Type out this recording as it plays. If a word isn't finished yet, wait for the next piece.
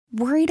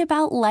Worried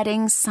about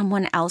letting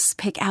someone else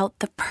pick out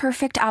the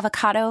perfect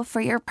avocado for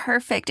your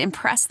perfect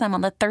impress them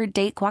on the third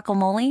date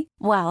guacamole?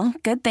 Well,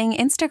 good thing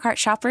Instacart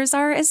shoppers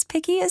are as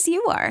picky as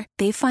you are.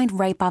 They find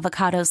ripe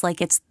avocados like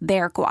it's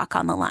their guac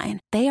on the line.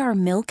 They are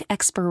milk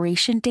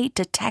expiration date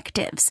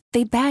detectives.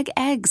 They bag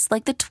eggs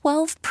like the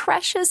 12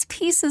 precious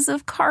pieces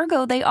of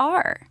cargo they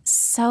are.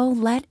 So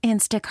let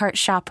Instacart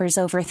shoppers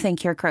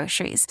overthink your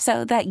groceries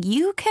so that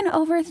you can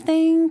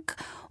overthink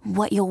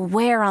what you'll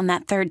wear on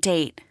that third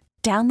date.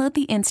 Download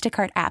the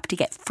Instacart app to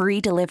get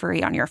free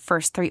delivery on your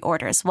first 3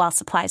 orders while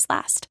supplies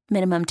last.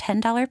 Minimum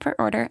 $10 per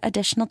order.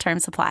 Additional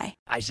terms apply.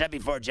 I said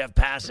before Jeff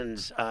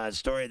Passan's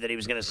story that he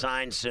was going to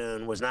sign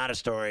soon was not a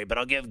story, but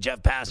I'll give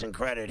Jeff Passan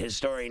credit. His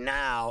story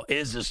now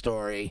is a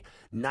story.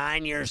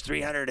 9 years,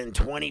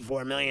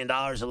 $324 million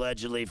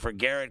allegedly for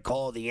Garrett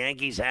Cole. The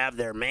Yankees have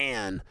their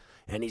man,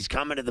 and he's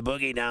coming to the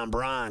Boogie Down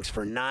Bronx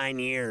for 9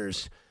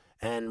 years.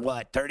 And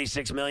what,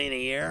 $36 million a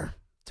year?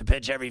 To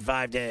pitch every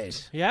 5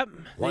 days. Yep.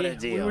 What a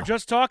deal. We were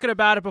just talking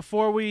about it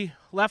before we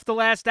left the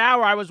last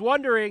hour. I was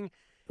wondering,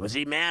 was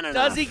he man enough?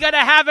 Does he going to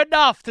have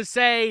enough to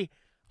say,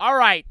 all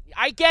right,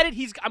 I get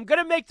it. I'm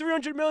going to make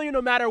 $300 million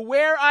no matter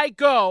where I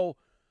go.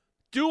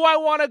 Do I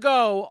want to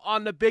go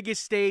on the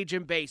biggest stage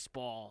in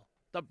baseball?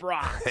 The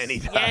Bronx, And he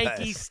does.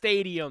 Yankee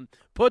Stadium.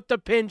 Put the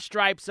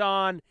pinstripes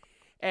on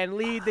and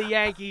lead the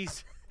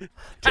Yankees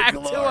back to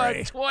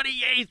a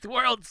 28th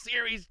World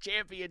Series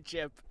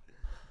championship.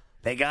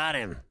 They got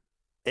him.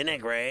 Isn't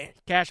it great?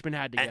 Cashman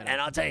had to get him. And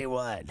I'll tell you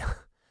what,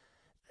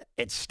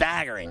 it's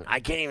staggering. I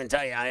can't even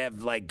tell you. I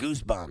have like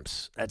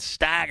goosebumps. That's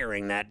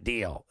staggering, that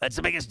deal. That's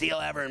the biggest deal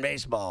ever in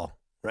baseball,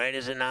 right?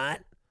 Is it not?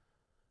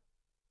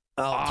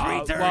 Oh,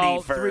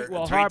 330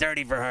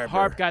 330 for Harper.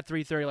 Harp got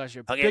 330 last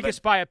year. Okay,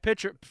 Biggest by a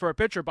pitcher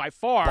by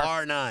far.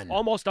 Bar none.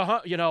 Almost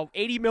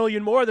 $80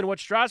 million more than what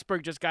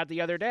Strasburg just got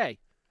the other day.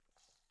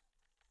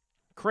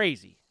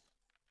 Crazy.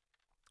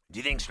 Do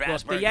you think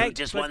Strasburg, who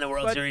just won the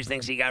World Series,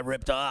 thinks he got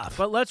ripped off?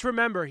 But let's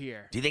remember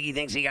here. Do you think he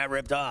thinks he got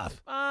ripped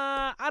off?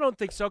 I don't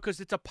think so,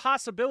 because it's a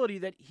possibility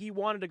that he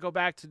wanted to go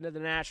back to the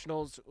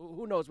Nationals.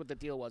 Who knows what the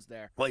deal was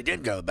there? Well, he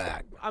did go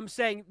back. I'm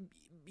saying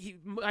he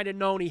might have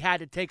known he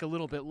had to take a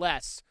little bit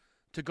less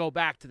to go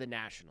back to the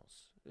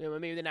Nationals.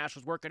 Maybe the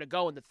Nationals weren't going to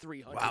go in the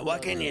 300. Wow,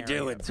 what can you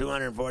do with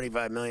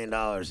 $245 million?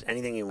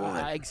 Anything you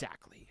want.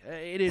 Exactly.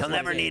 It is. He'll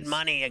never need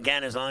money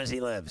again as long as he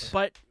lives.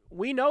 But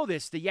we know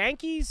this. The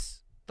Yankees,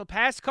 the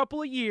past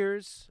couple of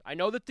years, I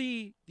know that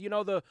the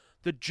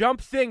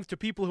jump thing to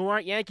people who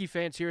aren't Yankee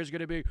fans here is going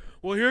to be,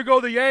 well, here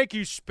go the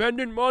Yankees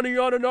spending money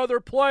on another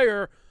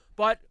player.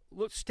 But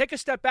let's take a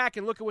step back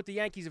and look at what the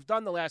Yankees have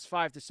done the last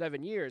 5 to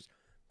 7 years.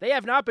 They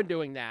have not been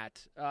doing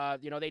that.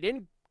 They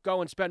didn't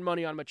go and spend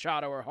money on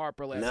Machado or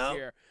Harper last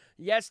year.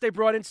 Yes, they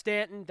brought in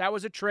Stanton. That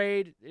was a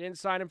trade. They didn't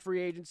sign him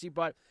free agency,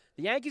 but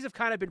the Yankees have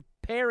kind of been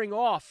pairing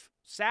off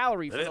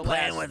salary for the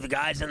playing last with the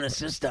guys in the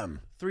system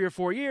 3 or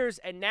 4 years,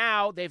 and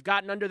now they've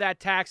gotten under that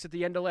tax at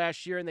the end of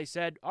last year, and they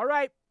said, all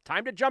right,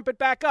 time to jump it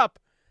back up,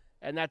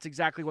 and that's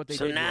exactly what they did.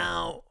 So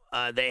now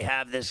they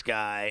have this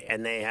guy,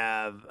 and they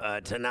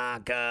have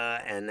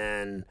Tanaka, and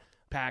then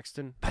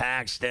Paxton,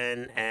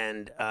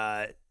 and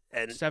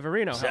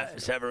Severino.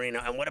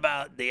 Severino. And what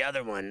about the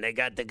other one? They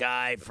got the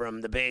guy from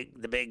the big.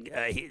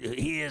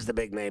 He is the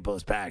big maple,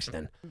 is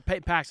Paxton.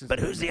 Paxton. But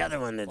who's the other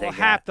one that they got?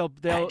 Hap.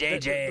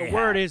 The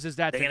word is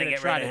that they're going to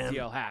try to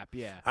deal Hap.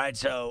 Yeah. All right.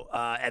 So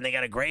and they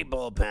got a great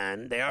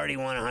bullpen. They already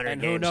won 100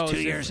 games 2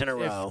 years in a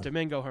row. If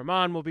Domingo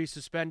Germán will be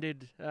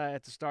suspended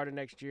at the start of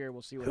next year,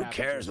 we'll see what happens.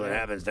 Who cares what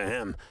happens to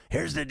him?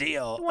 Here's the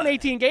deal. He won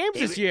 18 games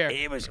this year.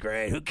 He was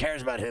great. Who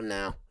cares about him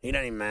now? He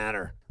doesn't even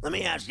matter. Let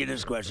me ask you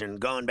this question,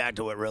 going back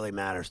to what really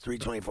matters,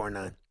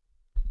 324.9,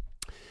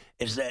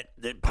 is that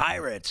the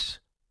Pirates,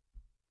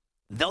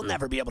 they'll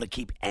never be able to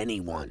keep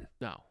anyone.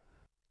 No.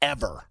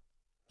 Ever.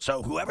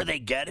 So whoever they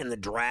get in the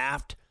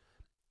draft,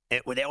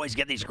 they always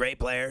get these great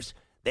players,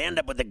 they end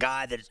up with the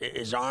guy that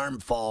his arm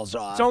falls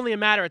off. It's only a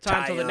matter of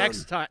time until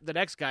the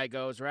next guy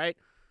goes, right?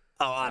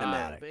 Oh,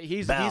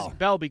 automatic.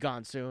 Bell be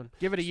gone soon.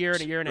 Give it a year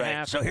and a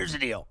half. So here's the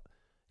deal.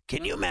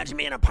 Can you imagine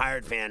being a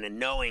Pirate fan and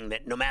knowing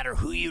that no matter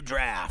who you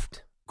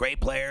draft, great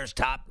players,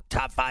 top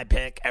 5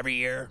 pick every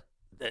year,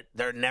 that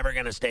they're never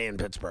going to stay in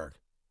Pittsburgh?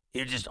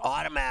 You're just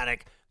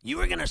automatic. You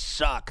are going to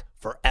suck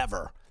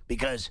forever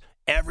because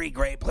every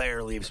great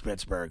player leaves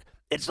Pittsburgh.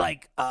 It's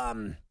like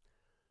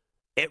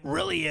it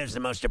really is the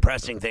most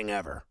depressing thing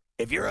ever.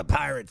 If you're a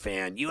Pirate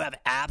fan, you have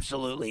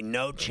absolutely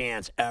no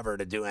chance ever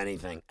to do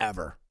anything,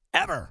 ever.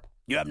 Ever.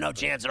 You have no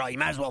chance at all. You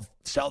might as well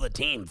sell the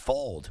team,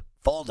 fold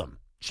them.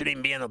 Shouldn't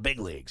even be in the big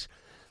leagues.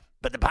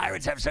 But the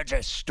Pirates have such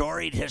a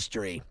storied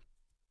history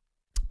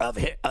of,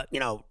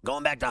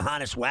 going back to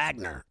Honus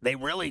Wagner. They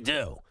really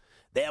do.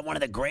 They have one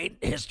of the great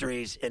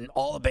histories in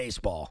all of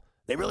baseball.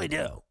 They really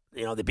do.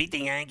 They beat the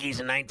Yankees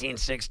in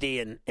 1960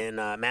 in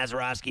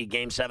Mazeroski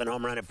Game 7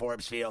 home run at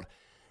Forbes Field.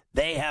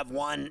 They have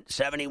won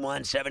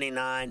 71,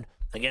 79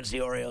 against the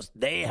Orioles.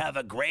 They have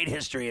a great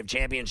history of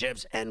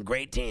championships and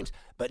great teams.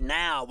 But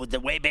now, with the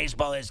way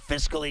baseball is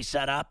fiscally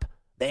set up,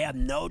 They have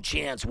no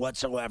chance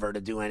whatsoever to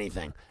do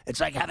anything. It's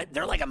like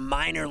they're like a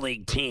minor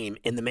league team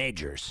in the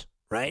majors,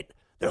 right?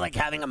 They're like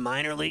having a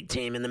minor league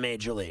team in the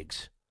major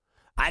leagues.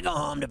 I go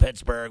home to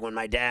Pittsburgh when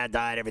my dad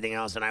died, everything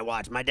else, and I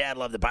watch. My dad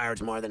loved the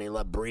Pirates more than he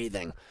loved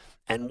breathing.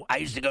 And I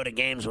used to go to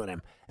games with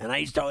him. And I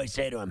used to always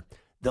say to him,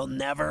 they'll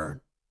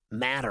never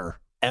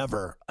matter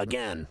ever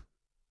again.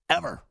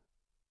 Ever.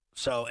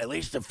 So at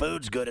least the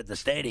food's good at the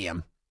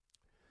stadium.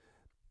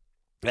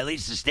 At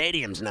least the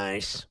stadium's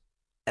nice.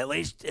 At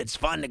least it's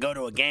fun to go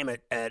to a game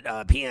at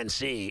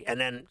PNC, and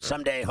then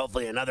someday,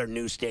 hopefully, another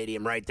new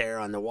stadium right there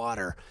on the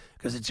water,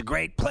 because it's a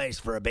great place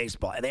for a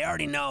baseball. And they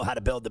already know how to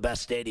build the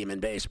best stadium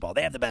in baseball.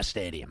 They have the best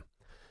stadium.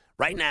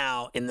 Right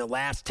now, in the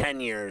last 10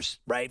 years,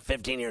 right,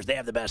 15 years, they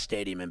have the best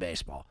stadium in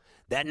baseball.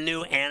 That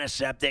new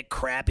antiseptic,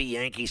 crappy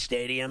Yankee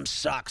Stadium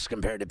sucks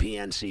compared to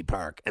PNC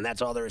Park, and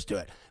that's all there is to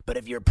it. But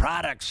if your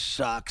product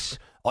sucks,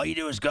 all you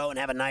do is go and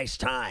have a nice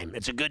time.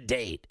 It's a good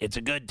date. It's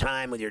a good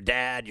time with your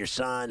dad, your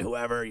son,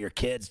 whoever, your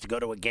kids to go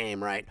to a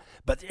game, right?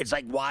 But it's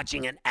like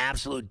watching an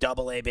absolute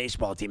double-A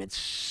baseball team. It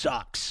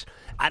sucks.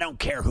 I don't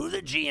care who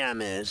the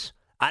GM is.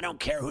 I don't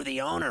care who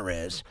the owner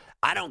is.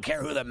 I don't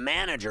care who the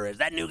manager is.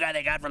 That new guy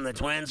they got from the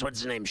Twins,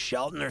 what's his name,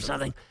 Shelton or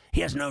something? He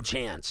has no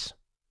chance.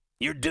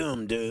 You're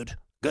doomed, dude.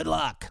 Good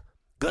luck.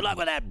 Good luck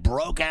with that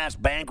broke-ass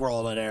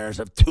bankroll of theirs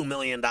of $2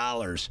 million.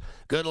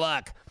 Good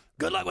luck.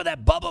 Good luck with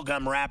that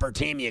bubblegum wrapper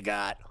team you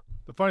got.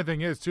 The funny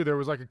thing is, too, there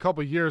was like a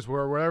couple of years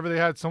where wherever they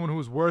had someone who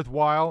was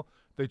worthwhile,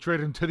 they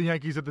traded him to the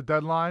Yankees at the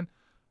deadline.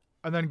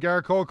 And then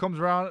Garrett Cole comes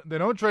around, they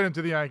don't trade him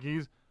to the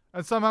Yankees,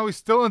 and somehow he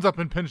still ends up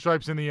in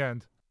pinstripes in the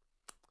end.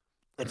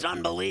 It's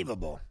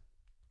unbelievable.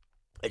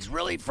 It's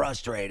really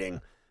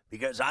frustrating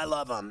because I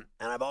love them,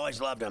 and I've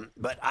always loved them.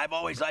 But I've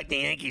always liked the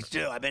Yankees,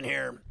 too. I've been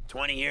here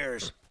 20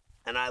 years,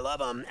 and I love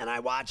them, and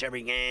I watch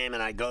every game,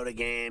 and I go to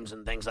games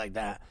and things like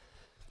that.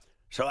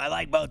 So I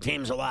like both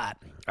teams a lot.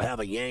 I have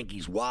a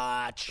Yankees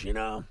watch, you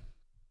know.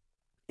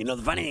 You know,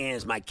 the funny thing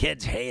is my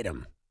kids hate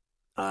them.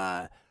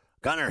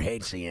 Gunnar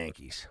hates the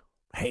Yankees.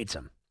 Hates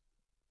them.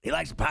 He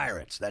likes the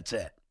Pirates. That's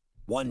it.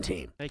 One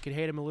team. They could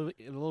hate him a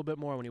little bit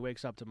more when he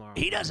wakes up tomorrow.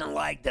 He doesn't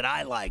like that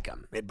I like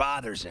him. It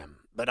bothers him.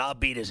 But I'll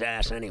beat his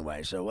ass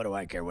anyway, so what do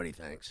I care what he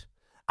thinks?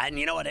 And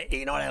you know what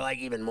I like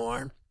even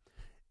more?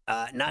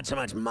 Not so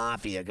much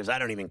Mafia, because I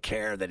don't even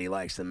care that he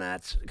likes the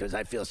Mets, because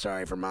I feel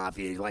sorry for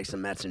Mafia. He likes the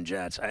Mets and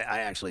Jets.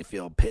 I actually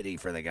feel pity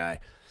for the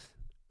guy.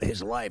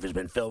 His life has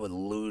been filled with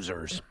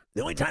losers.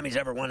 The only time he's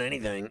ever won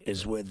anything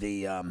is with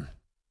the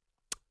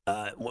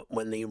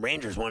when the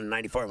Rangers won in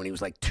 '94 when he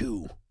was like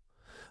 2.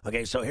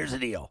 Okay, so here's the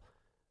deal.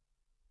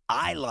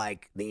 I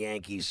like the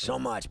Yankees so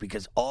much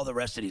because all the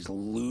rest of these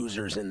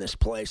losers in this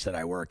place that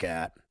I work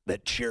at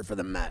that cheer for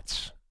the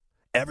Mets,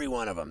 every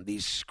one of them,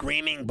 these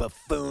screaming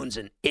buffoons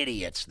and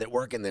idiots that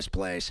work in this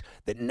place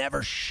that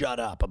never shut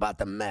up about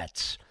the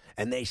Mets,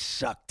 and they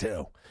suck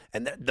too.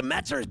 And the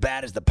Mets are as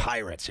bad as the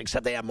Pirates,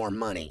 except they have more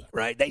money,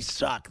 right? They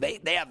suck. They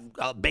have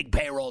a big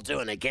payroll too,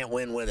 and they can't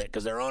win with it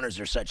because their owners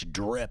are such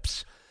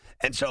drips.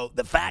 And so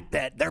the fact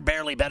that they're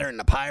barely better than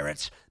the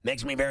Pirates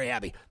makes me very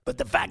happy. But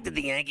the fact that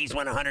the Yankees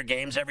win 100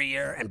 games every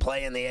year and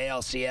play in the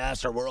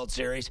ALCS or World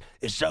Series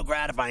is so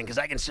gratifying because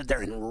I can sit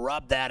there and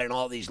rub that in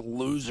all these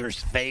losers'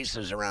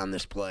 faces around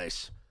this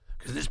place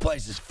because this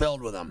place is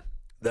filled with them.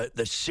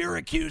 The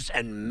Syracuse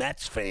and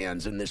Mets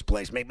fans in this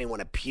place make me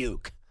want to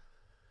puke.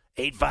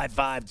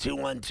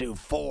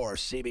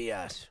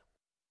 855-212-4CBS.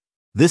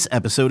 This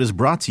episode is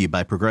brought to you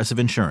by Progressive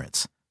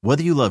Insurance.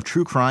 Whether you love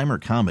true crime or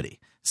comedy,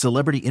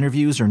 celebrity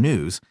interviews or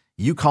news,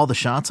 you call the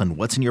shots on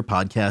what's in your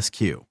podcast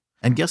queue.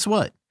 And guess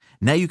what?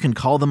 Now you can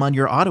call them on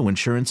your auto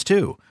insurance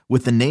too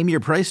with the Name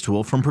Your Price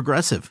tool from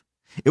Progressive.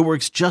 It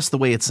works just the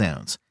way it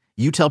sounds.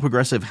 You tell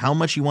Progressive how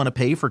much you want to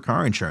pay for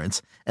car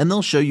insurance, and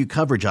they'll show you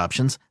coverage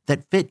options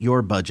that fit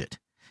your budget.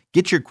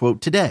 Get your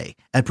quote today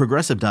at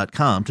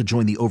Progressive.com to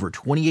join the over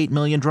 28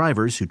 million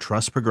drivers who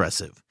trust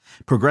Progressive.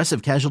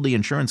 Progressive Casualty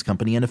Insurance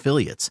Company and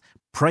Affiliates.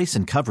 Price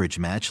and coverage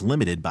match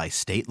limited by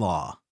state law.